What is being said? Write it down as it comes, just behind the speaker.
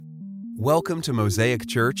Welcome to Mosaic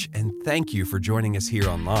Church, and thank you for joining us here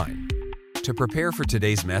online. To prepare for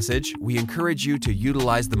today's message, we encourage you to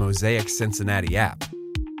utilize the Mosaic Cincinnati app.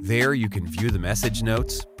 There you can view the message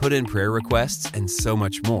notes, put in prayer requests, and so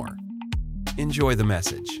much more. Enjoy the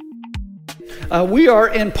message. We are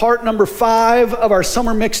in part number 5 of our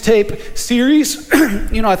summer mixtape series.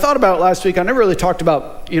 I thought about it last week. I never really talked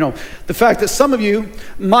about, the fact that some of you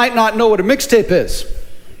might not know what a mixtape is.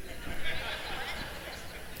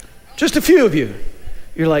 Just a few of you.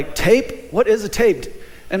 You're like, tape? What is a tape?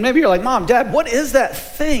 And maybe you're like, Mom, Dad, what is that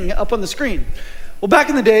thing up on the screen? Well, back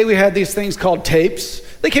in the day, we had these things called tapes.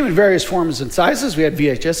 They came in various forms and sizes. We had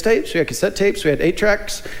VHS tapes, we had cassette tapes, we had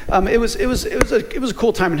 8-tracks. It was a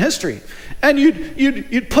cool time in history. And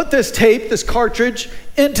you'd put this tape, this cartridge,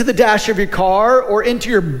 into the dash of your car or into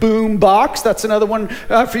your boom box. That's another one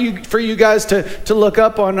for you guys to look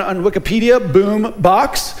up on Wikipedia, boom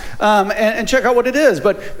box, and check out what it is.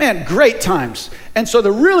 But man, great times. And so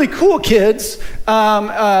the really cool kids,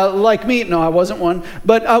 like me, no, I wasn't one,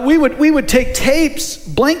 but we would take tapes,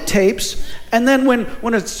 blank tapes, and then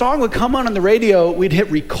when a song would come on the radio, we'd hit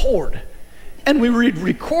record. And we would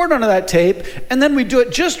record onto that tape, and then we'd do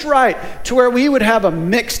it just right to where we would have a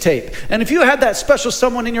mixtape. And if you had that special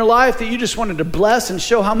someone in your life that you just wanted to bless and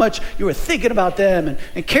show how much you were thinking about them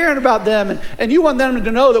and caring about them, and you want them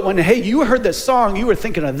to know that when, hey, you heard this song, you were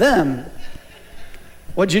thinking of them,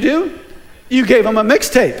 what'd you do? You gave them a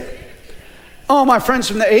mixtape. All my friends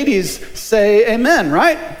from the 80s say amen,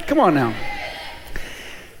 right? Come on now.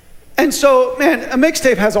 And so, man, a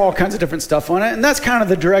mixtape has all kinds of different stuff on it, and that's kind of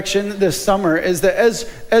the direction this summer is that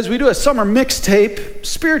as we do a summer mixtape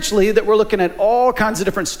spiritually, that we're looking at all kinds of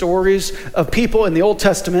different stories of people in the Old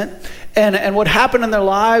Testament and what happened in their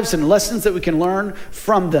lives and lessons that we can learn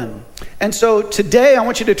from them. And so today, I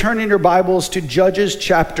want you to turn in your Bibles to Judges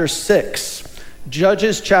chapter 6.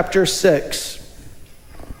 Judges chapter 6.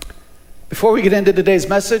 Before we get into today's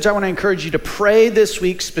message, I want to encourage you to pray this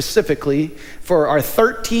week specifically for our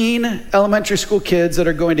 13 elementary school kids that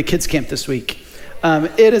are going to kids camp this week.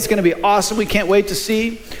 It is going to be awesome. We can't wait to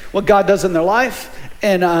see what God does in their life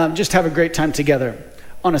and just have a great time together.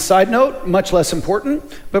 On a side note, much less important,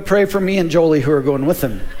 but pray for me and Jolie who are going with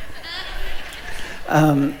them.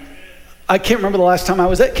 I can't remember the last time I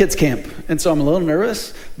was at kids camp, and so I'm a little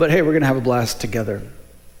nervous, but hey, we're going to have a blast together.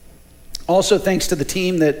 Also, thanks to the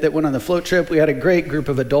team that went on the float trip. We had a great group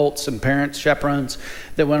of adults and parents, chaperones,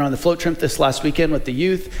 that went on the float trip this last weekend with the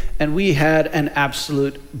youth, and we had an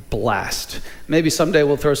absolute blast. Maybe someday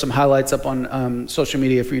we'll throw some highlights up on social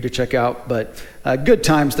media for you to check out, but good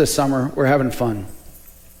times this summer. We're having fun.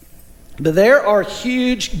 But there are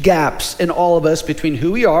huge gaps in all of us between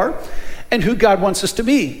who we are and who God wants us to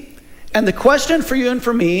be. And the question for you and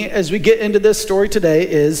for me as we get into this story today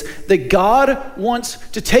is that God wants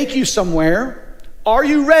to take you somewhere. Are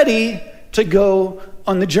you ready to go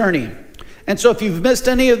on the journey? And so if you've missed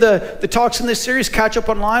any of the talks in this series, catch up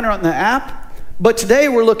online or on the app. But today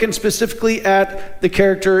we're looking specifically at the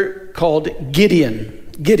character called Gideon.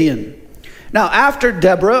 Gideon. Now, after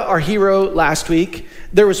Deborah, our hero last week,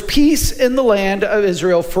 there was peace in the land of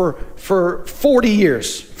Israel for 40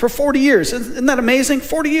 years. For 40 years. Isn't that amazing?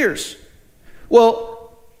 40 years.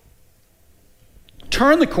 Well,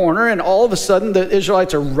 turn the corner and all of a sudden the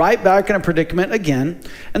Israelites are right back in a predicament again.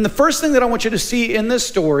 And the first thing that I want you to see in this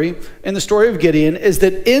story, in the story of Gideon, is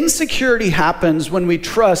that insecurity happens when we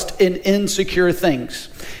trust in insecure things.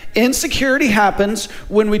 Insecurity happens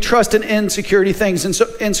when we trust in insecure things.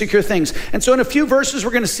 And so in a few verses,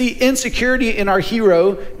 we're going to see insecurity in our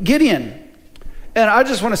hero, Gideon. And I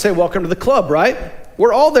just want to say, welcome to the club, right?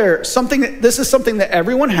 We're all there. This is something that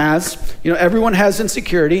everyone has. Everyone has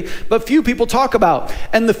insecurity, but few people talk about.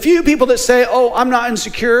 And the few people that say, "Oh, I'm not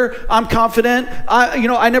insecure. I'm confident.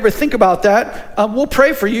 I never think about that." We'll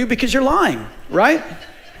pray for you because you're lying, right?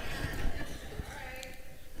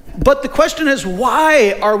 But the question is,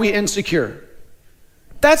 why are we insecure?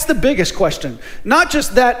 That's the biggest question. Not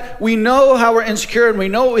just that we know how we're insecure and we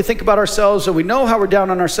know what we think about ourselves and we know how we're down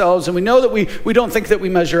on ourselves and we know that we don't think that we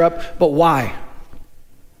measure up, but why?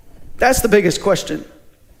 That's the biggest question.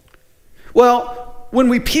 Well, when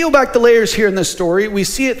we peel back the layers here in this story, we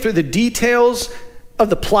see it through the details of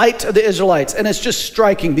the plight of the Israelites, and it's just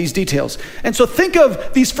striking, these details. And so think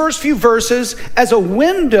of these first few verses as a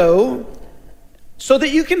window so that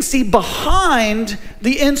you can see behind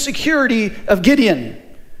the insecurity of Gideon.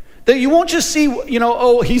 That you won't just see,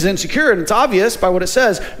 oh, he's insecure and it's obvious by what it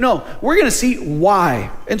says. No, we're going to see why.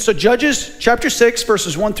 And so Judges chapter 6,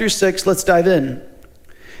 verses 1 through 6, let's dive in.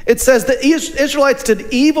 It says the Israelites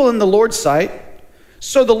did evil in the Lord's sight,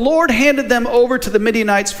 so the Lord handed them over to the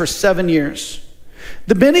Midianites for 7 years.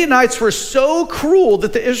 The Midianites were so cruel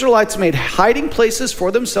that the Israelites made hiding places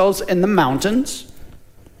for themselves in the mountains,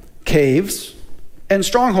 caves, and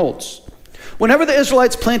strongholds. Whenever the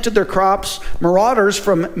Israelites planted their crops, marauders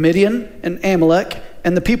from Midian and Amalek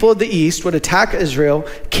and the people of the east would attack Israel,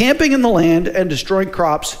 camping in the land and destroying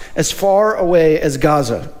crops as far away as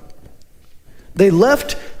Gaza. They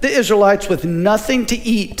left the Israelites with nothing to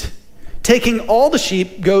eat, taking all the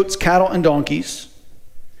sheep, goats, cattle, and donkeys.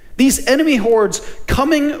 These enemy hordes,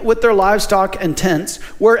 coming with their livestock and tents,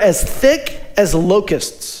 were as thick as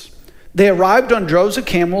locusts. They arrived on droves of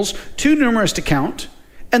camels, too numerous to count,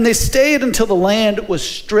 and they stayed until the land was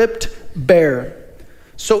stripped bare.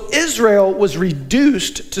 So Israel was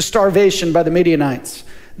reduced to starvation by the Midianites.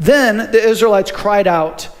 Then the Israelites cried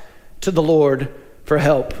out to the Lord for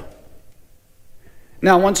help.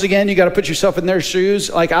 Now, once again, you got to put yourself in their shoes.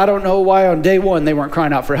 Like, I don't know why on day one they weren't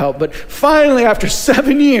crying out for help. But finally, after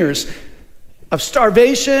 7 years of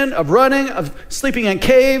starvation, of running, of sleeping in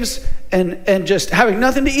caves, and just having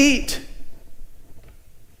nothing to eat,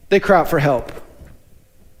 they cry out for help.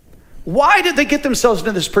 Why did they get themselves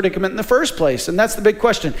into this predicament in the first place? And that's the big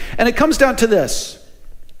question. And it comes down to this.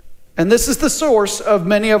 And this is the source of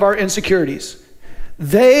many of our insecurities.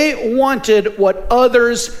 They wanted what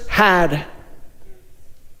others had.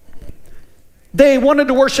 They wanted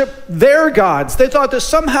to worship their gods. They thought that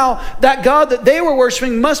somehow that God that they were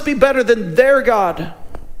worshiping must be better than their God.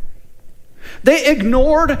 They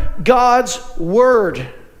ignored God's word.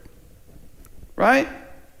 Right?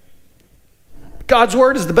 God's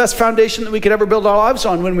word is the best foundation that we could ever build our lives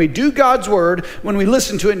on. When we do God's word, when we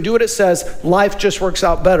listen to it and do what it says, life just works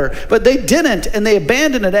out better. But they didn't, and they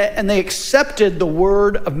abandoned it, and they accepted the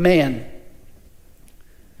word of man.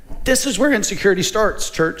 This is where insecurity starts,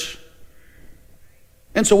 church.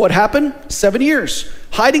 And so what happened? 7 years,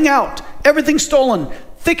 hiding out, everything stolen,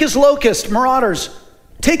 thick as locusts, marauders,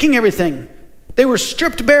 taking everything. They were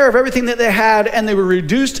stripped bare of everything that they had, and they were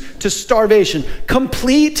reduced to starvation,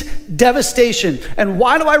 complete devastation. And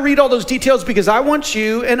why do I read all those details? Because I want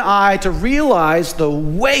you and I to realize the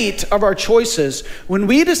weight of our choices when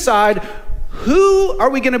we decide who are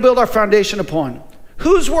we going to build our foundation upon?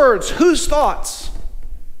 Whose words, whose thoughts?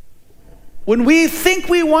 When we think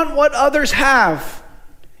we want what others have,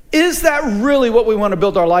 is that really what we want to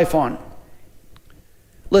build our life on?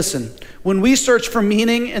 Listen, when we search for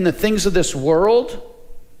meaning in the things of this world,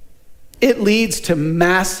 it leads to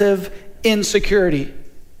massive insecurity.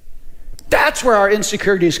 That's where our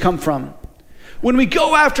insecurities come from. When we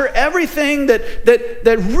go after everything that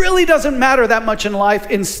really doesn't matter that much in life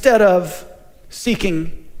instead of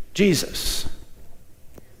seeking Jesus.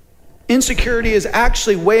 Insecurity is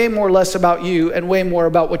actually way more less about you and way more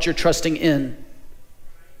about what you're trusting in.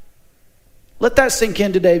 Let that sink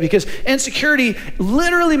in today, because insecurity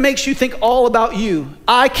literally makes you think all about you.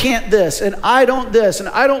 I can't this, and I don't this, and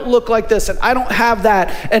I don't look like this, and I don't have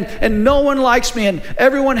that, and no one likes me, and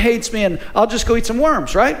everyone hates me, and I'll just go eat some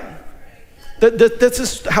worms, right? This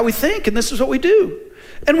is how we think, and this is what we do.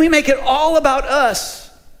 And we make it all about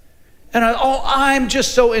us. And I'm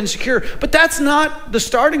just so insecure. But that's not the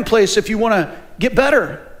starting place if you want to get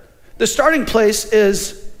better. The starting place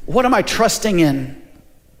is, what am I trusting in?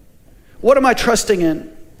 What am I trusting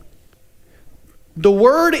in? The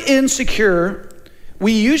word insecure,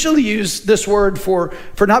 we usually use this word for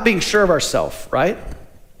not being sure of ourselves, right?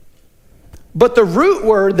 But the root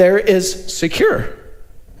word there is secure,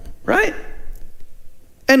 right?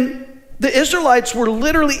 And the Israelites were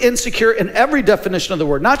literally insecure in every definition of the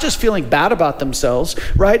word, not just feeling bad about themselves,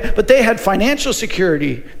 right? But they had financial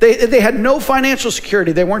security. They had no financial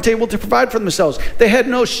security. They weren't able to provide for themselves. They had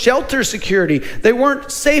no shelter security. They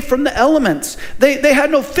weren't safe from the elements. They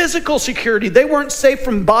had no physical security. They weren't safe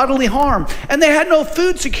from bodily harm. And they had no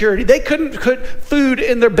food security. They couldn't put food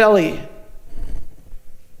in their belly.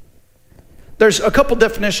 There's a couple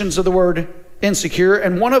definitions of the word insecure,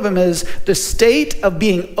 and one of them is the state of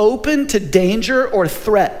being open to danger or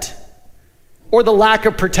threat, or the lack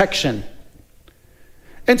of protection.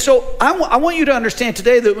 And so I want you to understand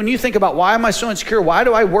today that when you think about, why am I so insecure? Why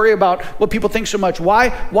do I worry about what people think so much? Why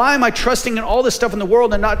am I trusting in all this stuff in the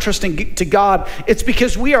world and not trusting to God? It's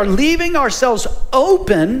because we are leaving ourselves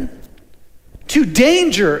open to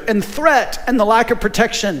danger and threat and the lack of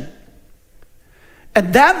protection.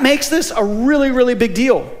 And that makes this a really, really big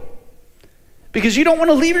deal. Because you don't want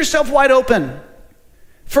to leave yourself wide open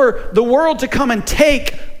for the world to come and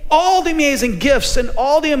take all the amazing gifts and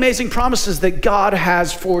all the amazing promises that God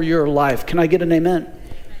has for your life. Can I get an amen?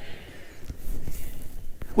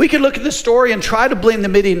 We could look at this story and try to blame the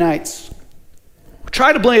Midianites,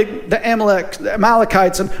 try to blame the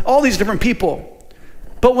Amalekites and all these different people.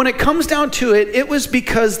 But when it comes down to it, it was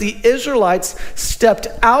because the Israelites stepped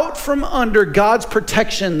out from under God's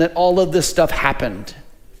protection that all of this stuff happened.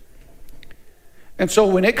 And so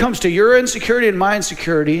when it comes to your insecurity and my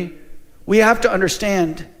insecurity, we have to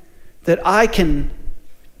understand that I can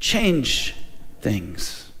change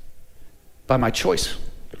things by my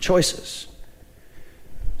choices.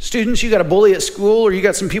 Students, you got a bully at school, or you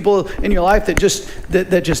got some people in your life that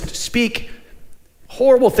just speak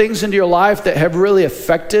horrible things into your life that have really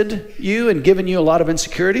affected you and given you a lot of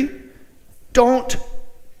insecurity. Don't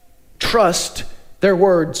trust their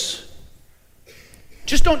words.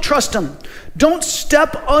 Just don't trust them. Don't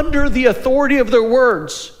step under the authority of their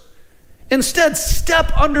words. Instead,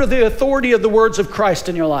 step under the authority of the words of Christ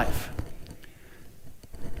in your life.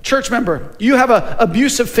 Church member, you have an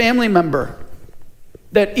abusive family member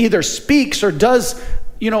that either speaks or does,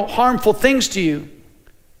 harmful things to you.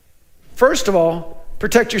 First of all,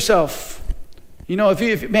 protect yourself.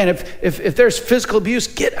 If there's physical abuse,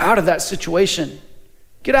 get out of that situation.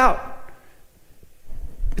 Get out.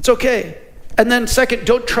 It's okay. And then second,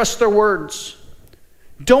 don't trust their words.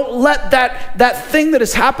 Don't let that thing that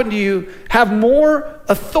has happened to you have more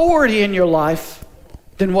authority in your life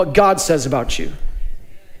than what God says about you.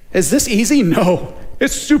 Is this easy? No.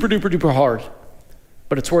 It's super duper duper hard,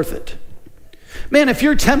 but it's worth it. Man, if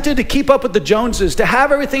you're tempted to keep up with the Joneses, to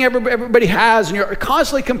have everything everybody has, and you're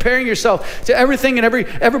constantly comparing yourself to everything and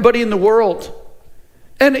everybody in the world,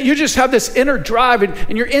 and you just have this inner drive,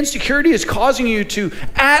 and your insecurity is causing you to,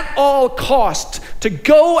 at all costs, to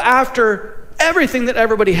go after everything that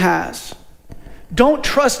everybody has. Don't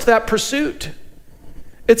trust that pursuit.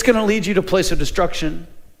 It's going to lead you to a place of destruction.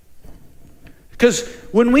 Because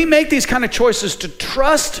when we make these kind of choices to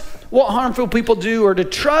trust what harmful people do, or to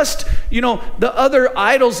trust, the other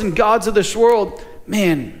idols and gods of this world,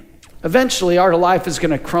 man, eventually our life is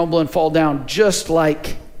going to crumble and fall down just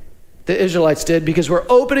like the Israelites did, because we're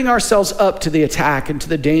opening ourselves up to the attack and to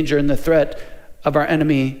the danger and the threat of our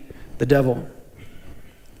enemy, the devil.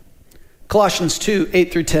 Colossians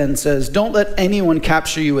 2:8-10 says, "Don't let anyone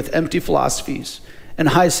capture you with empty philosophies and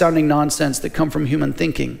high-sounding nonsense that come from human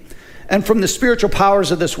thinking and from the spiritual powers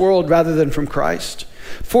of this world rather than from Christ.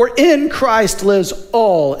 For in Christ lives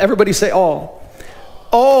all," everybody say all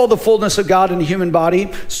the fullness of God in the human body.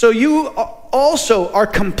 So you also are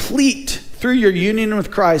complete through your union with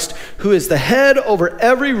Christ, who is the head over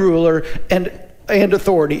every ruler and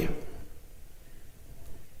authority.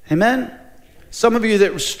 Amen? Some of you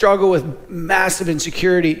that struggle with massive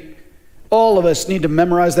insecurity, all of us need to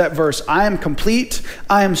memorize that verse. I am complete,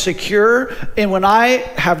 I am secure, and when I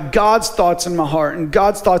have God's thoughts in my heart and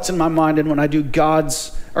God's thoughts in my mind, and when I do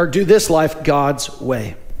do this life God's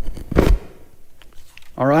way.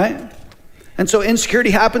 All right? And so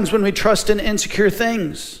insecurity happens when we trust in insecure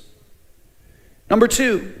things. Number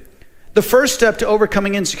 2, the first step to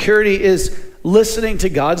overcoming insecurity is listening to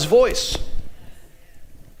God's voice.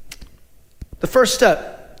 The first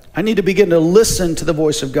step, I need to begin to listen to the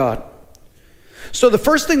voice of God. So the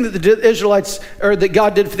first thing that that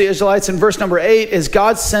God did for the Israelites in verse number 8 is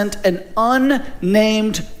God sent an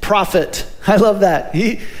unnamed prophet. I love that.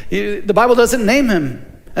 The Bible doesn't name him.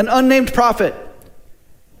 An unnamed prophet.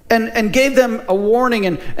 And gave them a warning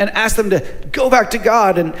and asked them to go back to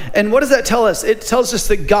God. And what does that tell us? It tells us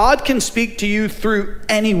that God can speak to you through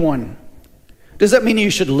anyone. Does that mean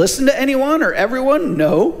you should listen to anyone or everyone?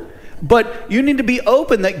 No. But you need to be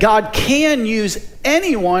open that God can use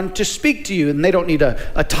anyone to speak to you. And they don't need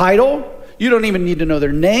a title. You don't even need to know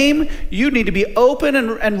their name. You need to be open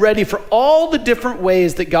and ready for all the different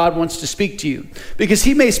ways that God wants to speak to you. Because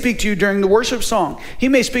he may speak to you during the worship song. He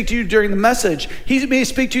may speak to you during the message. He may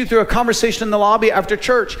speak to you through a conversation in the lobby after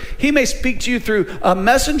church. He may speak to you through a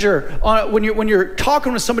messenger when you're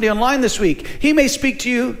talking with somebody online this week. He may speak to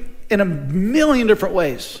you in a million different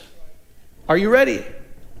ways. Are you ready?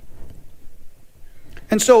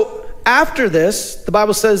 And so after this, the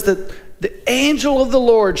Bible says that the angel of the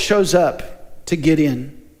Lord shows up to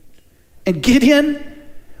Gideon. And Gideon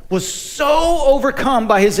was so overcome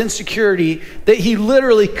by his insecurity that he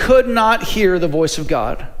literally could not hear the voice of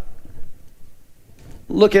God.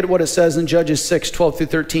 Look at what it says in Judges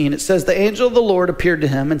 6:12-13. It says, "The angel of the Lord appeared to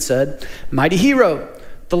him and said, 'Mighty hero,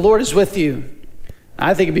 the Lord is with you.'"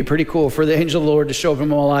 I think it'd be pretty cool for the angel of the Lord to show up in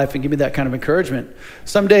my life and give me that kind of encouragement.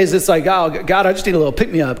 Some days it's like, "Oh, God, I just need a little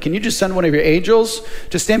pick-me-up. Can you just send one of your angels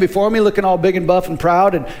to stand before me looking all big and buff and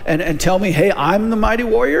proud and tell me, hey, I'm the mighty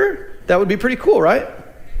warrior?" That would be pretty cool, right?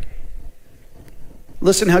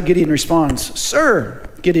 Listen how Gideon responds. "Sir,"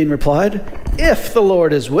 Gideon replied, "if the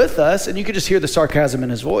Lord is with us," and you could just hear the sarcasm in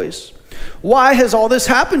his voice, Why has all this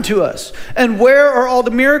happened to us? And where are all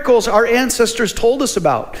the miracles our ancestors told us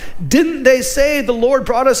about? Didn't they say the Lord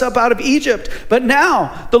brought us up out of Egypt? But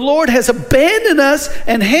now the Lord has abandoned us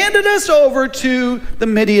and handed us over to the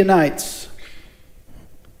Midianites.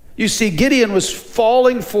 You see, Gideon was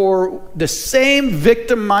falling for the same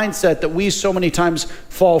victim mindset that we so many times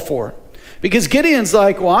fall for. Because Gideon's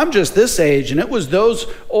like, well, I'm just this age, and it was those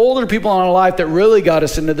older people in our life that really got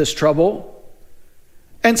us into this trouble.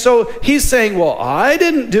 And so he's saying, well, I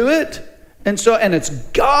didn't do it. And it's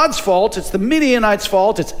God's fault. It's the Midianites'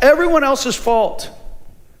 fault. It's everyone else's fault.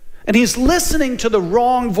 And he's listening to the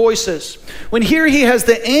wrong voices. When here he has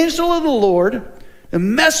the angel of the Lord, the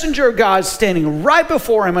messenger of God, standing right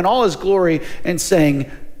before him in all his glory and saying,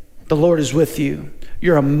 the Lord is with you.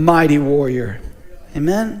 You're a mighty warrior.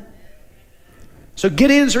 Amen. So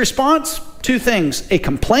Gideon's response, two things, a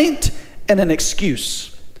complaint and an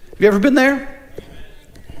excuse. Have you ever been there?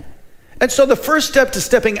 And so the first step to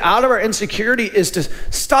stepping out of our insecurity is to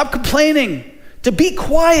stop complaining, to be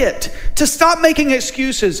quiet, to stop making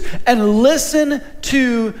excuses, and listen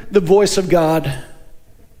to the voice of God.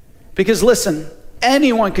 Because listen,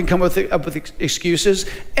 anyone can come up with excuses.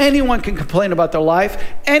 Anyone can complain about their life.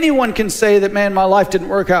 Anyone can say that, man, my life didn't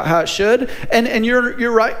work out how it should. And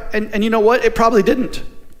you're right. And you know what? It probably didn't.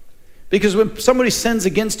 Because when somebody sins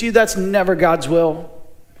against you, that's never God's will.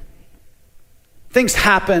 Things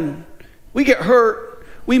happen. We get hurt.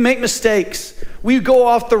 We make mistakes. We go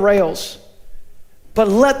off the rails. But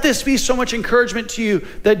let this be so much encouragement to you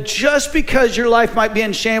that just because your life might be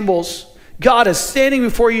in shambles, God is standing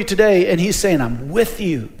before you today and he's saying, I'm with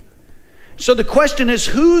you. So the question is,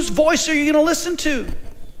 whose voice are you going to listen to?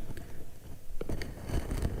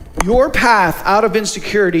 Your path out of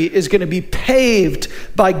insecurity is going to be paved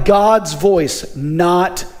by God's voice,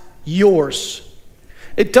 not yours.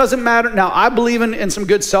 It doesn't matter. Now, I believe in some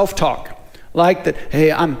good self-talk. Like that,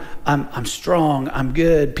 hey, I'm strong, I'm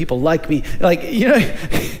good, people like me. Like, you know,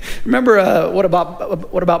 remember what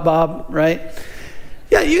about Bob, right?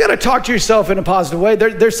 Yeah, you got to talk to yourself in a positive way.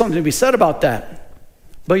 There's something to be said about that.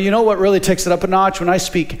 But you know what really takes it up a notch? When I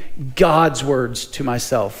speak God's words to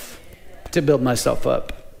myself to build myself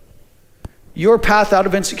up. Your path out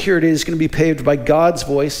of insecurity is going to be paved by God's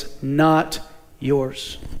voice, not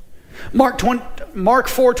yours. Mark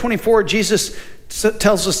 4:24, Jesus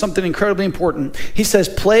tells us something incredibly important. He says,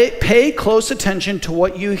 pay close attention to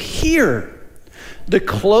what you hear. The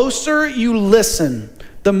closer you listen,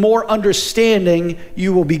 the more understanding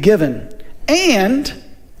you will be given. And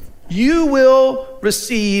you will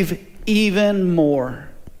receive even more.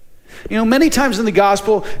 You know, many times in the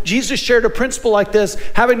gospel, Jesus shared a principle like this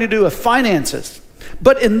having to do with finances.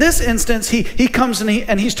 But in this instance, he comes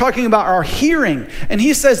and he's talking about our hearing. And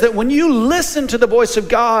he says that when you listen to the voice of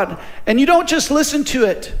God, and you don't just listen to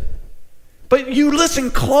it, but you listen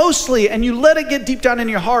closely and you let it get deep down in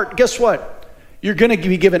your heart, guess what? You're going to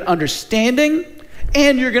be given understanding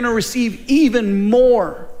and you're going to receive even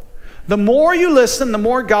more. The more you listen, the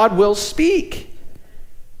more God will speak.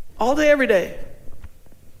 All day, every day.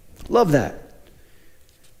 Love that.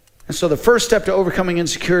 And so the first step to overcoming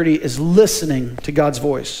insecurity is listening to God's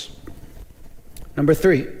voice. Number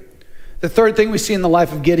 3, the third thing we see in the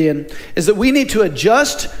life of Gideon is that we need to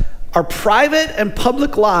adjust our private and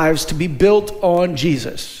public lives to be built on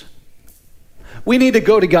Jesus. We need to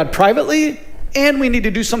go to God privately, and we need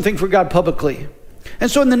to do something for God publicly. And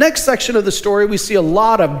so in the next section of the story, we see a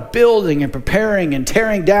lot of building and preparing and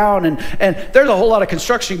tearing down, and there's a whole lot of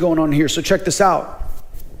construction going on here, so check this out.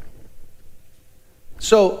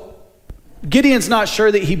 So Gideon's not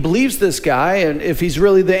sure that he believes this guy and if he's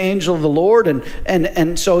really the angel of the Lord.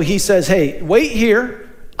 And so he says, hey, wait here.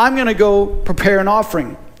 I'm going to go prepare an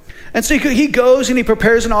offering. And so he goes and he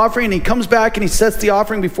prepares an offering and he comes back and he sets the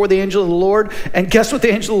offering before the angel of the Lord. And guess what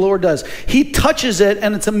the angel of the Lord does? He touches it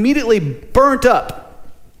and it's immediately burnt up,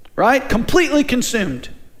 right? Completely consumed.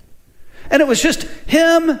 And it was just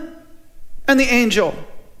him and the angel.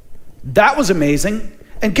 That was amazing.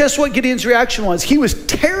 And guess what Gideon's reaction was? He was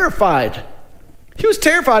terrified. He was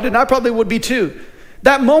terrified, and I probably would be too.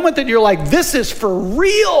 That moment that you're like, this is for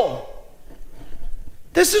real.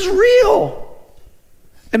 This is real.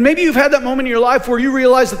 And maybe you've had that moment in your life where you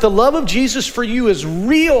realize that the love of Jesus for you is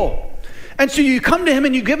real. And so you come to him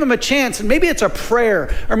and you give him a chance, and maybe it's a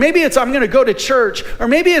prayer, or maybe it's I'm going to go to church, or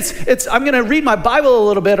maybe it's I'm going to read my Bible a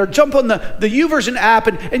little bit, or jump on the YouVersion app,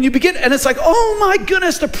 and you begin, and it's like, oh my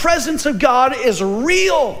goodness, the presence of God is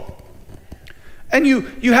real. And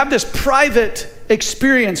you have this private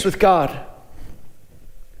experience with God.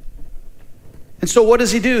 And so what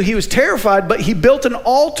does he do? He was terrified, but he built an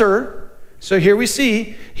altar So here we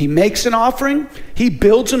see he makes an offering, he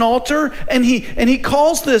builds an altar, and he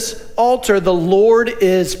calls this altar the Lord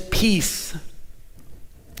is peace.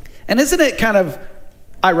 And isn't it kind of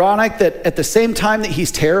ironic that at the same time that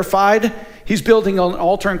he's terrified, he's building an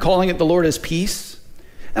altar and calling it the Lord is peace?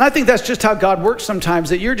 And I think that's just how God works sometimes,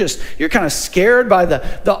 that you're kind of scared by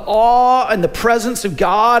the awe and the presence of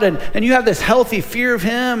God, and you have this healthy fear of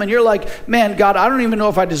him, and you're like, man, God, I don't even know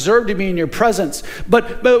if I deserve to be in your presence.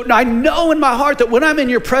 But I know in my heart that when I'm in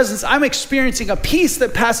your presence, I'm experiencing a peace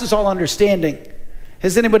that passes all understanding.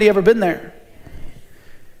 Has anybody ever been there?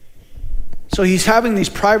 So he's having these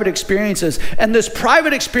private experiences, and this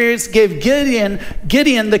private experience gave Gideon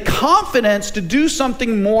the confidence to do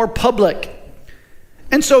something more public.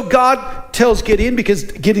 And so God tells Gideon, because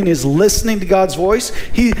Gideon is listening to God's voice,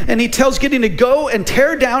 he tells Gideon to go and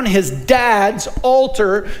tear down his dad's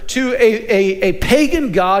altar to a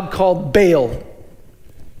pagan god called Baal.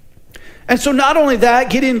 And so not only that,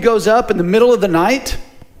 Gideon goes up in the middle of the night.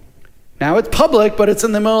 Now it's public, but it's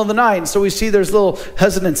in the middle of the night. And so we see there's a little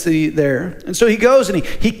hesitancy there. And so he goes and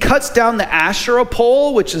he cuts down the Asherah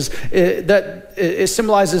pole, which is it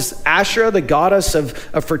symbolizes Asherah, the goddess of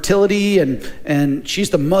fertility, and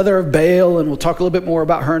she's the mother of Baal, and we'll talk a little bit more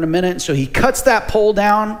about her in a minute. And so he cuts that pole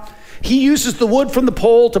down. He uses the wood from the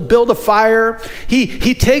pole to build a fire.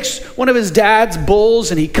 He takes one of his dad's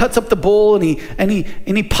bulls and he cuts up the bull, and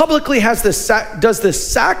he publicly does this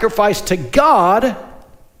sacrifice to God,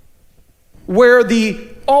 where the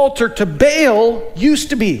altar to Baal used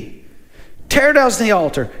to be. Tear down the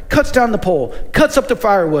altar, cuts down the pole, cuts up the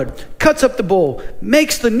firewood, cuts up the bull,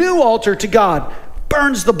 makes the new altar to God,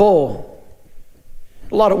 burns the bull.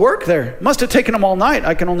 A lot of work there. Must have taken them all night,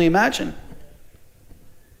 I can only imagine.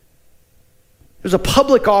 There's a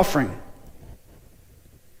public offering.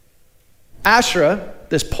 Asherah,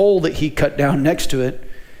 this pole that he cut down next to it,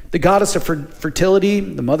 the goddess of fertility,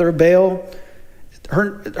 the mother of Baal,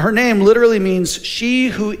 her name literally means she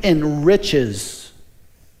who enriches.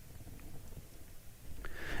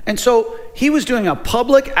 And so he was doing a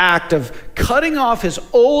public act of cutting off his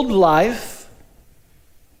old life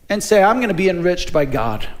and say, I'm going to be enriched by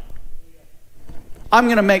God. I'm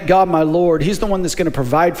going to make God my Lord. He's the one that's going to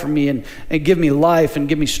provide for me and give me life and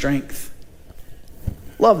give me strength.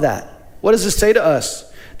 Love that. What does this say to us?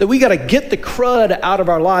 That we got to get the crud out of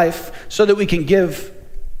our life so that we can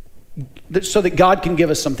so that God can give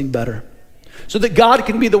us something better. So that God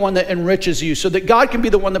can be the one that enriches you. So that God can be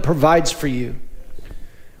the one that provides for you.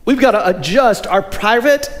 We've got to adjust our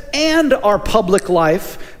private and our public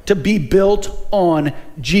life to be built on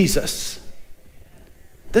Jesus.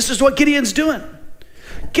 This is what Gideon's doing.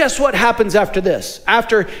 Guess what happens after this?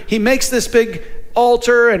 After he makes this big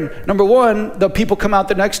altar, and number one, the people come out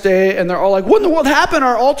the next day and they're all like, what in the world happened?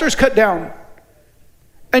 Our altar's cut down.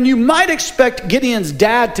 And you might expect Gideon's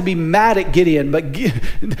dad to be mad at Gideon, but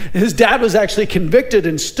his dad was actually convicted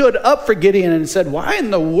and stood up for Gideon and said, why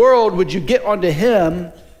in the world would you get onto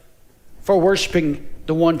him for worshiping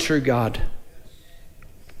the one true God?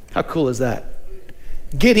 How cool is that?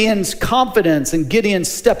 Gideon's confidence and Gideon's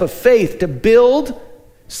step of faith to build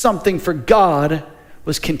something for God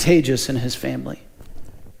was contagious in his family.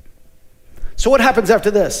 So what happens after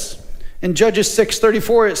this? In Judges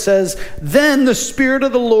 6:34, it says, then the Spirit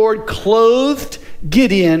of the Lord clothed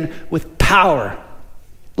Gideon with power.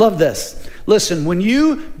 Love this. Listen, when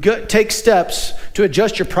you take steps to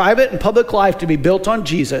adjust your private and public life to be built on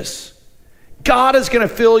Jesus, God is going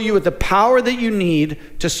to fill you with the power that you need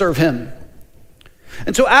to serve him.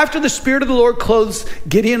 And so after the Spirit of the Lord clothes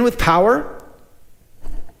Gideon with power,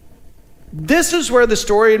 this is where the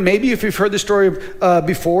story, and maybe if you've heard the story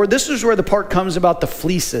before, this is where the part comes about the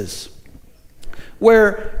fleeces.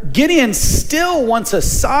 Where Gideon still wants a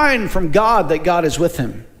sign from God that God is with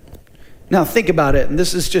him. Now think about it, and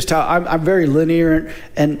this is just how I'm very linear,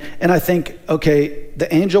 and I think, okay,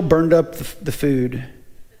 the angel burned up the food,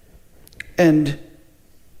 and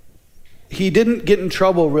he didn't get in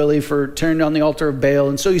trouble really for tearing down the altar of Baal,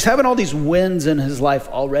 and so he's having all these wins in his life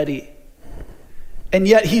already. And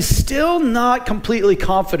yet he's still not completely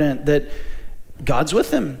confident that God's with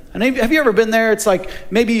him. And have you ever been there? It's like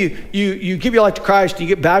maybe you give your life to Christ, you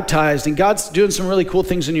get baptized, and God's doing some really cool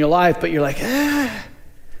things in your life, but you're like, a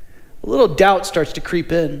little doubt starts to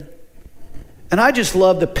creep in. And I just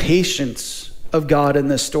love the patience of God in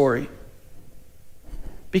this story.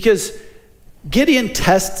 Because Gideon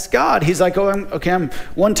tests God. He's like,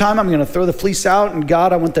 one time I'm going to throw the fleece out, and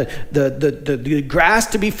God, I want the grass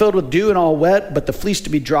to be filled with dew and all wet, but the fleece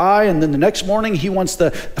to be dry. And then the next morning he wants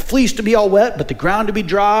the fleece to be all wet, but the ground to be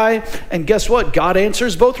dry. And guess what? God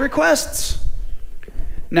answers both requests.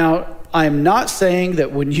 Now, I am not saying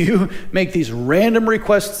that when you make these random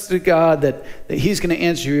requests to God that he's going to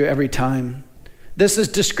answer you every time. This is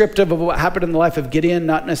descriptive of what happened in the life of Gideon,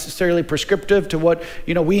 not necessarily prescriptive to what,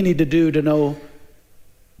 we need to do to know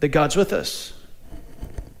that God's with us.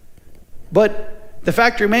 But the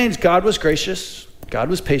fact remains, God was gracious. God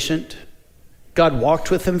was patient. God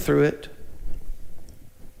walked with him through it.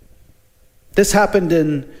 This happened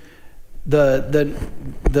in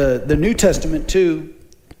the New Testament too,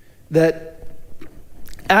 that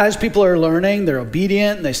as people are learning, they're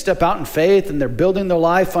obedient, and they step out in faith, and they're building their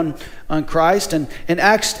life on Christ. And in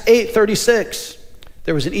Acts 8:36,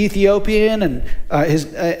 there was an Ethiopian,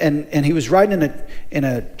 and he was riding in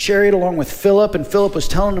a chariot along with Philip, and Philip was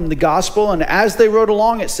telling him the gospel. And as they rode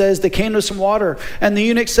along, it says they came to some water, and the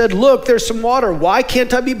eunuch said, "Look, there's some water. Why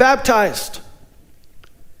can't I be baptized?"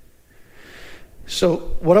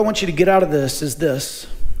 So what I want you to get out of this is this,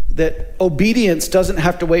 that obedience doesn't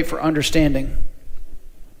have to wait for understanding.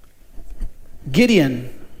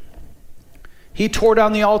 Gideon, he tore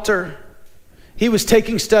down the altar. He was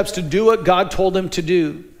taking steps to do what God told him to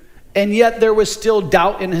do. And yet there was still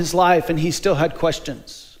doubt in his life, and he still had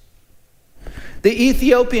questions. The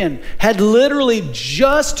Ethiopian had literally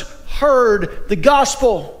just heard the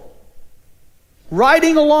gospel,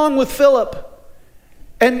 riding along with Philip.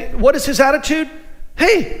 And what is his attitude?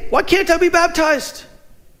 Hey, why can't I be baptized?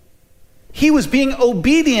 He was being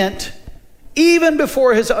obedient even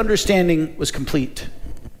before his understanding was complete.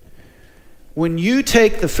 When you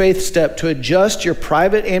take the faith step to adjust your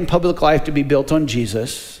private and public life to be built on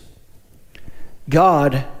Jesus,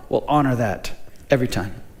 God will honor that every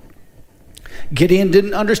time. Gideon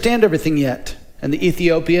didn't understand everything yet, and the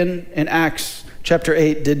Ethiopian in Acts chapter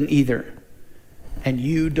 8 didn't either. And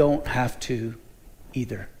you don't have to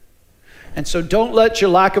either. And so don't let your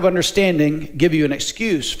lack of understanding give you an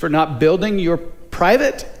excuse for not building your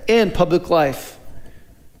private and public life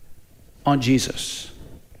on Jesus.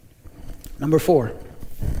 Number 4.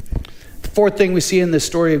 The fourth thing we see in this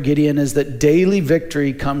story of Gideon is that daily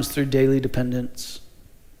victory comes through daily dependence.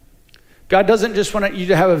 God doesn't just want you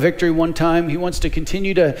to have a victory one time. He wants to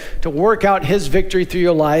continue to work out his victory through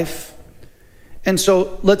your life. And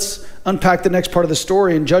so let's unpack the next part of the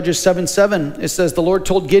story. In Judges 7:7, it says, the Lord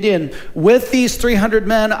told Gideon, with these 300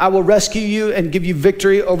 men, I will rescue you and give you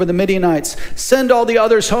victory over the Midianites. Send all the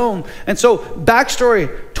others home. And so backstory,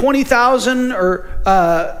 20,000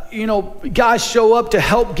 guys show up to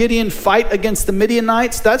help Gideon fight against the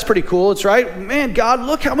Midianites. That's pretty cool. It's right. Man, God,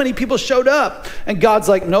 look how many people showed up. And God's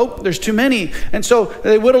like, nope, there's too many. And so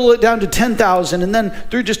they whittle it down to 10,000. And then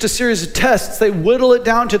through just a series of tests, they whittle it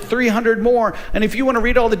down to 300 more. And if you want to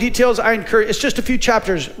read all the details, I encourage, it's just a few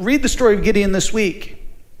chapters. Read the story of Gideon this week.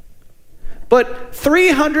 But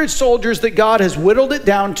 300 soldiers that God has whittled it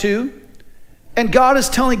down to, and God is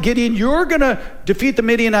telling Gideon, you're going to defeat the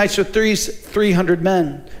Midianites with 300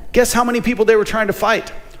 men. Guess how many people they were trying to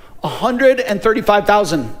fight?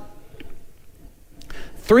 135,000.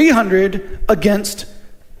 300 against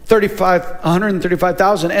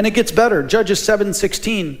 135,000. And it gets better. Judges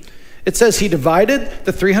 7:16. It says he divided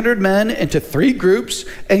the 300 men into 3 groups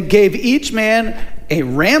and gave each man a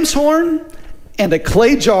ram's horn and a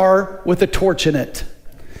clay jar with a torch in it.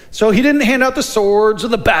 So he didn't hand out the swords or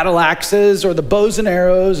the battle axes or the bows and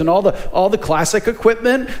arrows and all the classic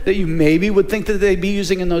equipment that you maybe would think that they'd be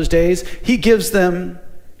using in those days. He gives them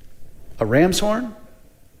a ram's horn.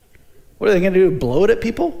 What are they going to do? Blow it at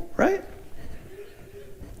people, right?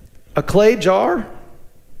 A clay jar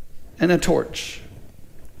and a torch.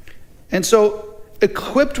 And so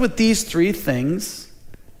equipped with these 3 things,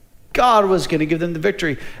 God was going to give them the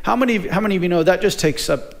victory. How many of you know that just takes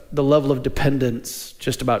up the level of dependence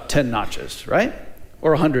just about 10 notches, right?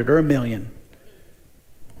 Or 100 or 1,000,000.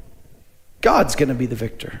 God's going to be the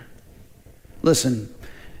victor. Listen,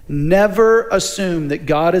 never assume that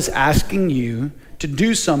God is asking you to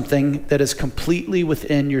do something that is completely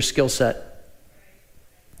within your skill set.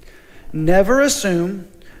 Never assume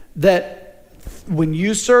that when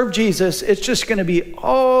you serve Jesus, it's just going to be,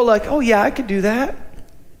 oh yeah, I could do that.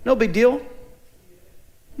 No big deal.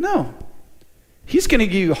 No. He's going to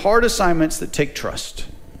give you hard assignments that take trust.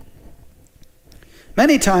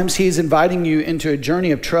 Many times he's inviting you into a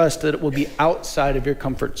journey of trust that will be outside of your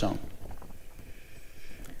comfort zone.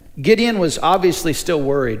 Gideon was obviously still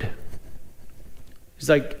worried. He's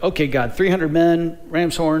like, okay, God, 300 men,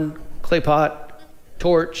 ram's horn, clay pot,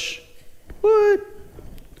 torch, wood.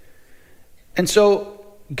 And so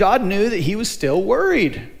God knew that he was still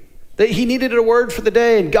worried, that he needed a word for the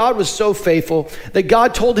day. And God was so faithful that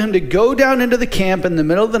God told him to go down into the camp in the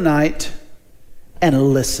middle of the night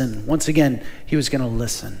and listen. Once again, he was going to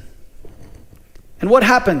listen. And what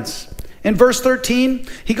happens? In verse 13,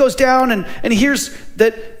 he goes down and he hears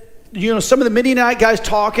that, some of the Midianite guys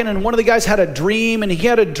talking, and one of the guys had a dream, and he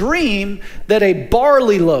had a dream that a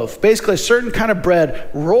barley loaf, basically a certain kind of bread,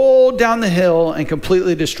 rolled down the hill and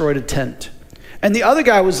completely destroyed a tent. And the other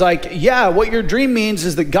guy was like, yeah, what your dream means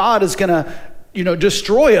is that God is going to,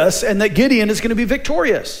 destroy us, and that Gideon is going to be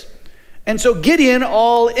victorious. And so Gideon,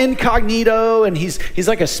 all incognito, and he's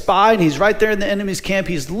like a spy, and he's right there in the enemy's camp.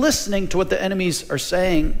 He's listening to what the enemies are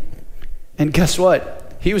saying. And guess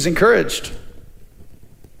what? He was encouraged.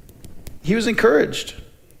 He was encouraged.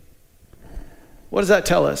 What does that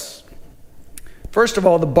tell us? First of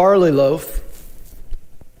all, the barley loaf,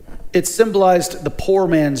 it symbolized the poor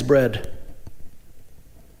man's bread.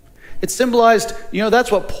 It symbolized,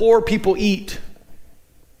 that's what poor people eat.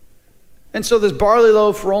 And so this barley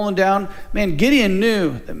loaf rolling down, man, Gideon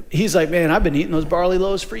knew. He's like, man, I've been eating those barley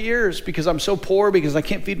loaves for years because I'm so poor, because I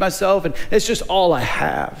can't feed myself, and it's just all I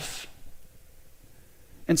have.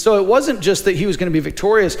 And so it wasn't just that he was going to be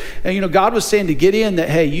victorious. And, God was saying to Gideon that,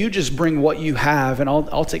 hey, you just bring what you have, and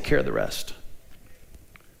I'll take care of the rest.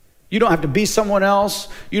 You don't have to be someone else.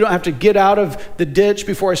 You don't have to get out of the ditch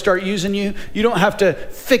before I start using you. You don't have to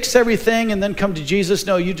fix everything and then come to Jesus.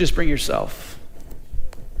 No, you just bring yourself.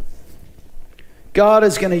 God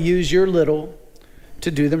is going to use your little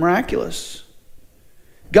to do the miraculous.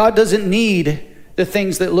 God doesn't need the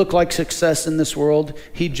things that look like success in this world.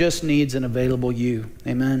 He just needs an available you.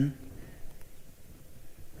 Amen.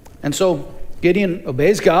 And so Gideon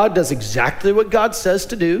obeys God, does exactly what God says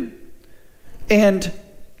to do, and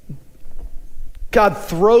God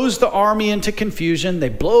throws the army into confusion. They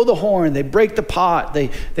blow the horn, they break the pot, they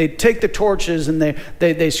take the torches, and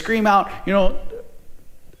they scream out,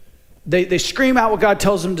 they scream out what God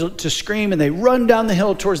tells them to scream, and they run down the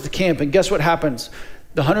hill towards the camp. And guess what happens?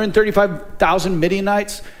 The 135,000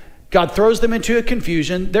 Midianites, God throws them into a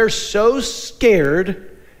confusion. They're so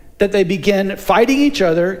scared that they begin fighting each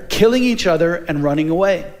other, killing each other, and running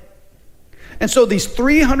away. And so these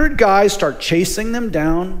 300 guys start chasing them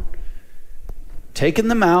down, taking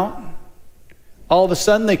them out. All of a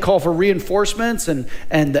sudden they call for reinforcements, and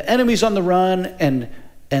the enemy's on the run, and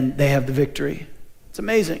they have the victory. It's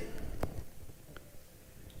amazing.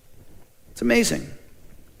 It's amazing.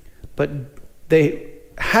 But they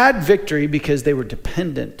had victory because they were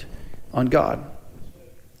dependent on God.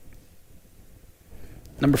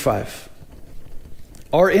 Number 5,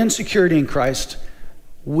 our insecurity in Christ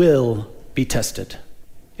will be tested.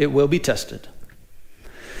 It will be tested.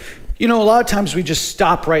 A lot of times we just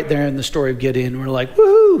stop right there in the story of Gideon. We're like,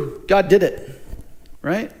 woohoo, God did it,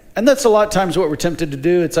 right? And that's a lot of times what we're tempted to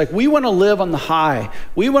do. It's like we want to live on the high.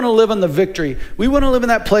 We want to live on the victory. We want to live in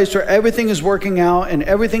that place where everything is working out and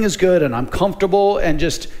everything is good and I'm comfortable and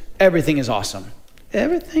just everything is awesome.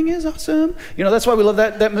 Everything is awesome. That's why we love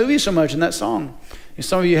that movie so much and that song.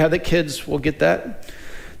 Some of you have that, kids will get that.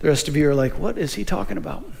 The rest of you are like, what is he talking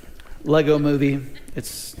about? Lego movie.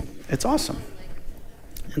 It's awesome.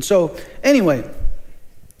 And so anyway,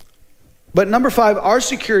 but number 5, our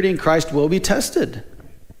security in Christ will be tested.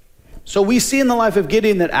 So we see in the life of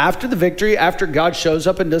Gideon that after the victory, after God shows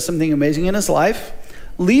up and does something amazing in his life,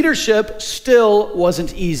 leadership still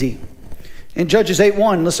wasn't easy. In Judges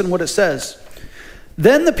 8:1, listen what it says.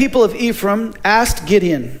 Then the people of Ephraim asked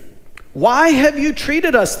Gideon, why have you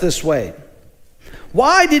treated us this way?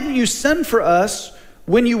 Why didn't you send for us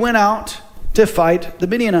when you went out to fight the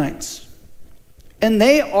Midianites? And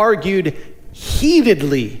they argued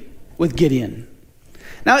heatedly with Gideon.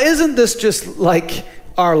 Now, isn't this just like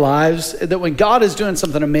our lives, that when God is doing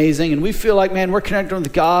something amazing and we feel like, man, we're connected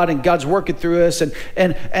with God and God's working through us,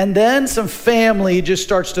 and then some family just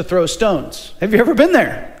starts to throw stones. Have you ever been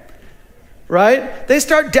there? Right? They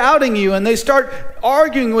start doubting you and they start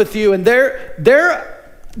arguing with you, and they're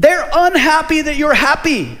unhappy that you're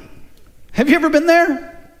happy. Have you ever been there?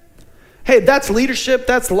 Hey, that's leadership,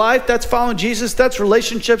 that's life, that's following Jesus, that's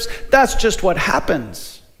relationships, that's just what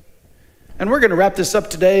happens. And we're going to wrap this up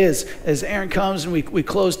today as Aaron comes and we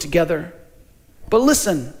close together. But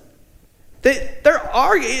listen, they're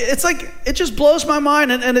arguing. It's like, it just blows my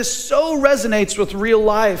mind, and it so resonates with real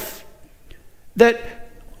life that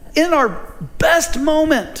in our best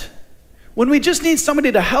moment, when we just need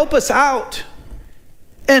somebody to help us out,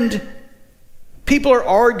 and people are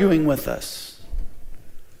arguing with us.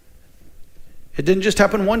 It didn't just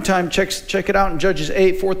happen one time. Check it out in Judges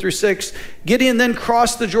 8:4-6. Gideon then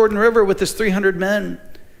crossed the Jordan River with his 300 men.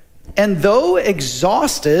 And though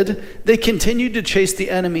exhausted, they continued to chase the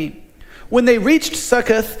enemy. When they reached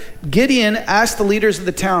Succoth, Gideon asked the leaders of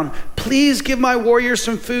the town, please give my warriors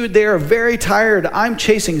some food. They are very tired. I'm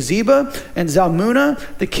chasing Zebah and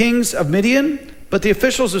Zalmunna, the kings of Midian. But the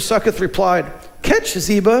officials of Succoth replied, catch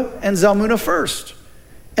Zebah and Zalmunna first,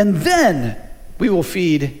 and then we will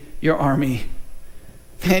feed your army.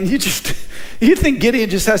 Man, you think Gideon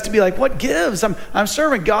just has to be like, what gives? I'm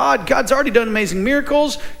serving God. God's already done amazing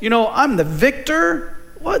miracles. I'm the victor.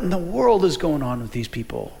 What in the world is going on with these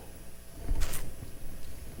people?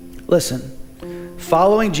 Listen,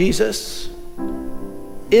 following Jesus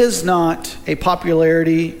is not a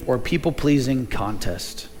popularity or people-pleasing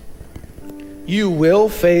contest. You will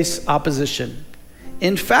face opposition.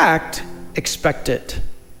 In fact, expect it.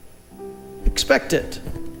 Expect it.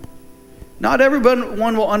 Not everyone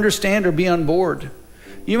will understand or be on board.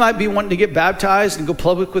 You might be wanting to get baptized and go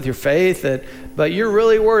public with your faith, but you're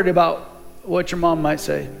really worried about what your mom might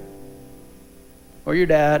say, or your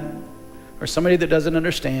dad, or somebody that doesn't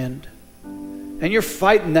understand. And you're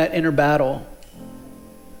fighting that inner battle.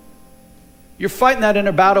 You're fighting that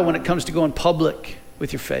inner battle when it comes to going public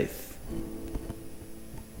with your faith.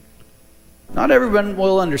 Not everyone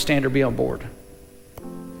will understand or be on board.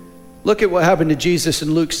 Look at what happened to Jesus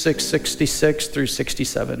in Luke 6:66 through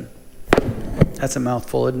 67. That's a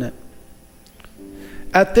mouthful, isn't it?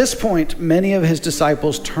 At this point, many of his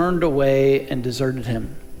disciples turned away and deserted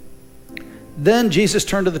him. Then Jesus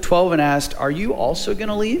turned to the 12 and asked, are you also going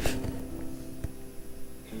to leave?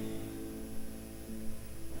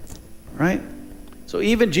 Right? So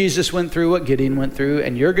even Jesus went through what Gideon went through,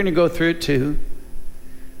 and you're going to go through it too.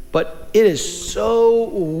 But it is so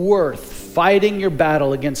worth fighting your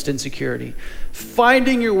battle against insecurity,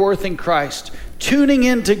 finding your worth in Christ, tuning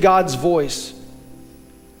into God's voice,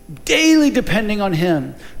 daily depending on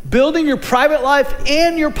him, building your private life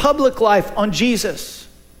and your public life on Jesus,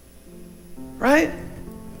 right?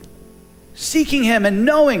 Seeking him and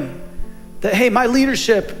knowing that, hey, my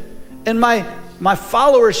leadership and my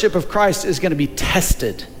followership of Christ is going to be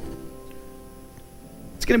tested.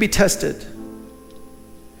 It's going to be tested.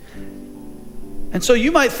 And so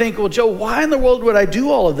you might think, well, Joe, why in the world would I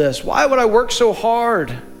do all of this? Why would I work so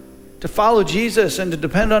hard to follow Jesus and to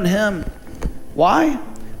depend on him? Why?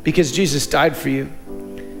 Because Jesus died for you.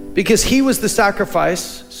 Because he was the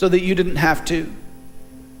sacrifice so that you didn't have to.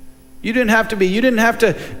 You didn't have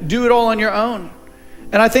to do it all on your own.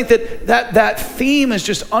 And I think that theme is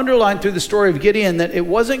just underlined through the story of Gideon, that it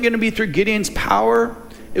wasn't going to be through Gideon's power.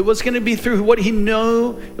 It was going to be through what he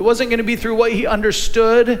knew. It wasn't going to be through what he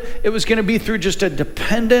understood. It was going to be through just a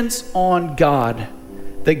dependence on God,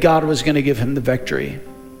 that God was going to give him the victory.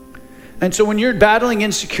 And so when you're battling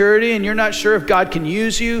insecurity and you're not sure if God can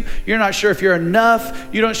use you, you're not sure if you're enough,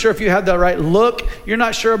 you're not sure if you have the right look, you're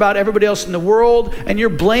not sure about everybody else in the world, and you're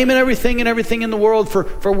blaming everything in the world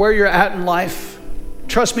for where you're at in life.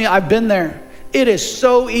 Trust me, I've been there. It is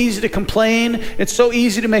so easy to complain. It's so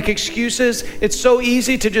easy to make excuses. It's so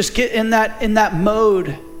easy to just get in that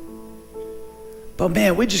mode. But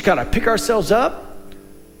man, we just got to pick ourselves up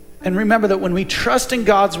and remember that when we trust in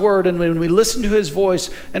God's word and when we listen to his voice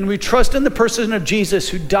and we trust in the person of Jesus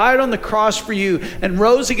who died on the cross for you and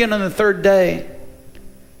rose again on the third day,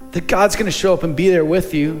 that God's going to show up and be there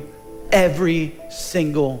with you every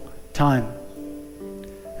single time.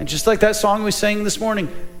 And just like that song we sang this morning,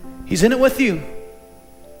 he's in it with you.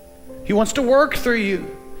 He wants to work through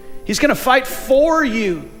you. He's going to fight for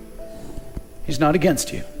you. He's not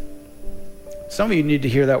against you. Some of you need to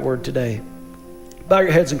hear that word today. Bow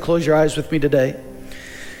your heads and close your eyes with me today.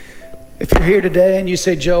 If you're here today and you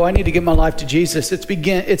say, Joe, I need to give my life to Jesus,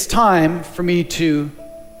 it's time for me to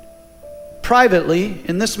privately,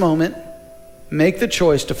 in this moment, make the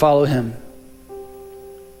choice to follow him.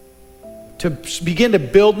 To begin to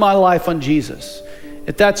build my life on Jesus.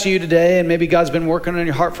 If that's you today, and maybe God's been working on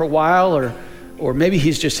your heart for a while, or maybe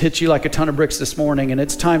he's just hit you like a ton of bricks this morning, and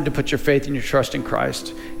it's time to put your faith and your trust in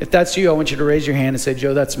Christ. If that's you, I want you to raise your hand and say,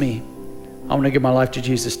 Joe, that's me. I want to give my life to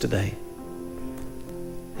Jesus today.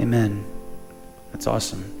 Amen. That's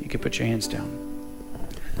awesome. You can put your hands down.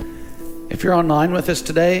 If you're online with us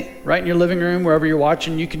today, right in your living room, wherever you're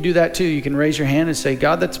watching, you can do that too. You can raise your hand and say,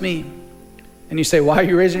 God, that's me. And you say, why are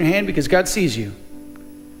you raising your hand? Because God sees you.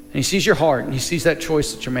 And he sees your heart, and he sees that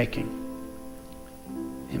choice that you're making.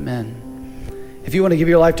 Amen. If you want to give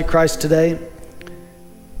your life to Christ today,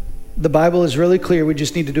 the Bible is really clear. We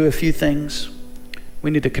just need to do a few things. We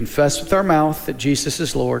need to confess with our mouth that Jesus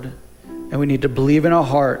is Lord, and we need to believe in our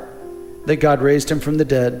heart that God raised him from the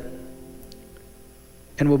dead,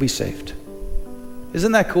 and we'll be saved.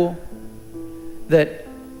 Isn't that cool? That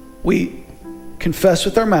we confess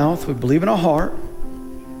with our mouth, we believe in our heart,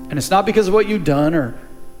 and it's not because of what you've done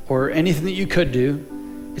or anything that you could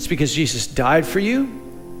do. It's because Jesus died for you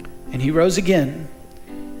and he rose again,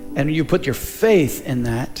 and you put your faith in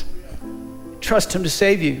that. Trust him to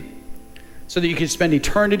save you. so that you can spend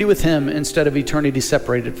eternity with him instead of eternity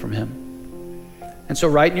separated from him. And so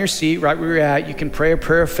right in your seat, right where you're at, you can pray a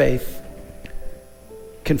prayer of faith,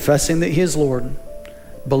 confessing that he is Lord,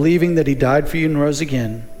 believing that he died for you and rose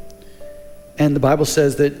again. And the Bible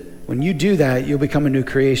says that when you do that, you'll become a new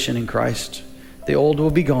creation in Christ. The old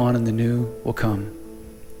will be gone and the new will come.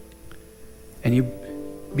 And you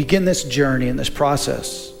begin this journey and this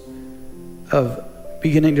process of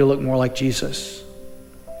beginning to look more like Jesus.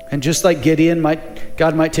 And just like Gideon,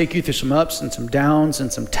 God might take you through some ups and some downs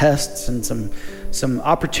and some tests and some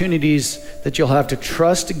opportunities that you'll have to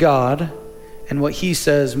trust God and what he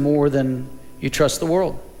says more than you trust the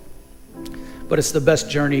world. But it's the best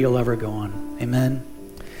journey you'll ever go on. Amen.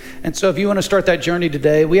 And so if you want to start that journey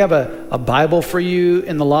today, we have a Bible for you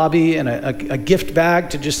in the lobby and a gift bag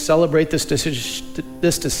to just celebrate this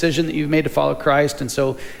decision that you've made to follow Christ. And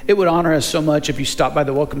so it would honor us so much if you stop by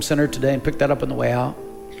the Welcome Center today and pick that up on the way out.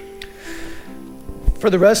 For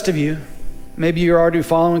the rest of you, maybe you're already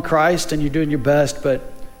following Christ and you're doing your best, but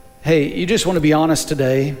hey, you just want to be honest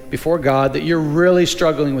today before God that you're really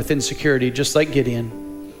struggling with insecurity, just like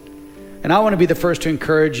Gideon. And I want to be the first to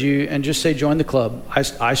encourage you and just say, join the club.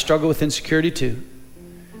 I struggle with insecurity too.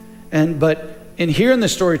 But in hearing the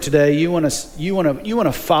story today, you want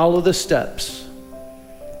to follow the steps,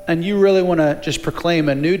 and you really want to just proclaim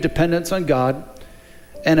a new dependence on God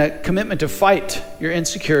and a commitment to fight your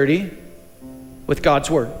insecurity with God's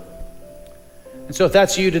word. And so if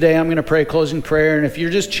that's you today, I'm going to pray a closing prayer. And if you're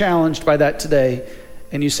just challenged by that today,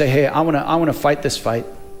 and you say, hey, I want to fight this fight,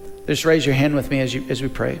 just raise your hand with me as we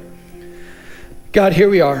pray. God, here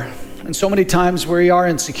we are. And so many times we are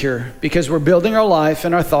insecure because we're building our life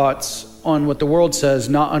and our thoughts on what the world says,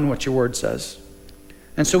 not on what your word says.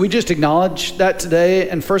 And so we just acknowledge that today.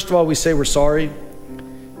 And first of all, we say we're sorry.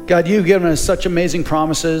 God, you've given us such amazing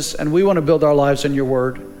promises, and we want to build our lives on your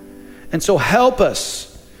word. And so help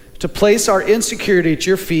us to place our insecurity at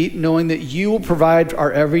your feet, knowing that you will provide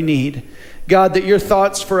our every need. God, that your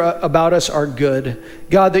thoughts about us are good.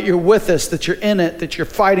 God, that you're with us, that you're in it, that you're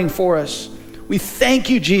fighting for us. We thank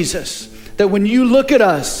you, Jesus, that when you look at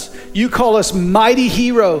us, you call us mighty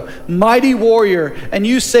hero, mighty warrior, and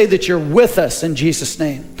you say that you're with us in Jesus'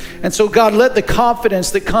 name. And so, God, let the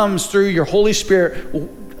confidence that comes through your Holy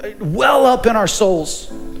Spirit well up in our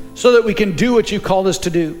souls so that we can do what you called us to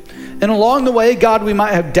do. And along the way, God, we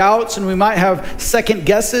might have doubts and we might have second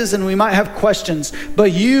guesses and we might have questions,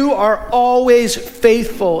 but you are always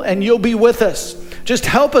faithful and you'll be with us. Just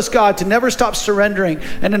help us, God, to never stop surrendering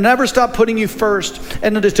and to never stop putting you first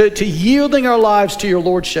and to yielding our lives to your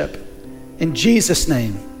lordship. In Jesus'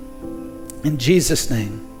 name. In Jesus'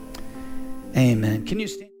 name. Amen. Can you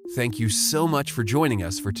stand? Thank you so much for joining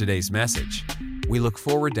us for today's message. We look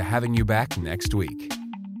forward to having you back next week.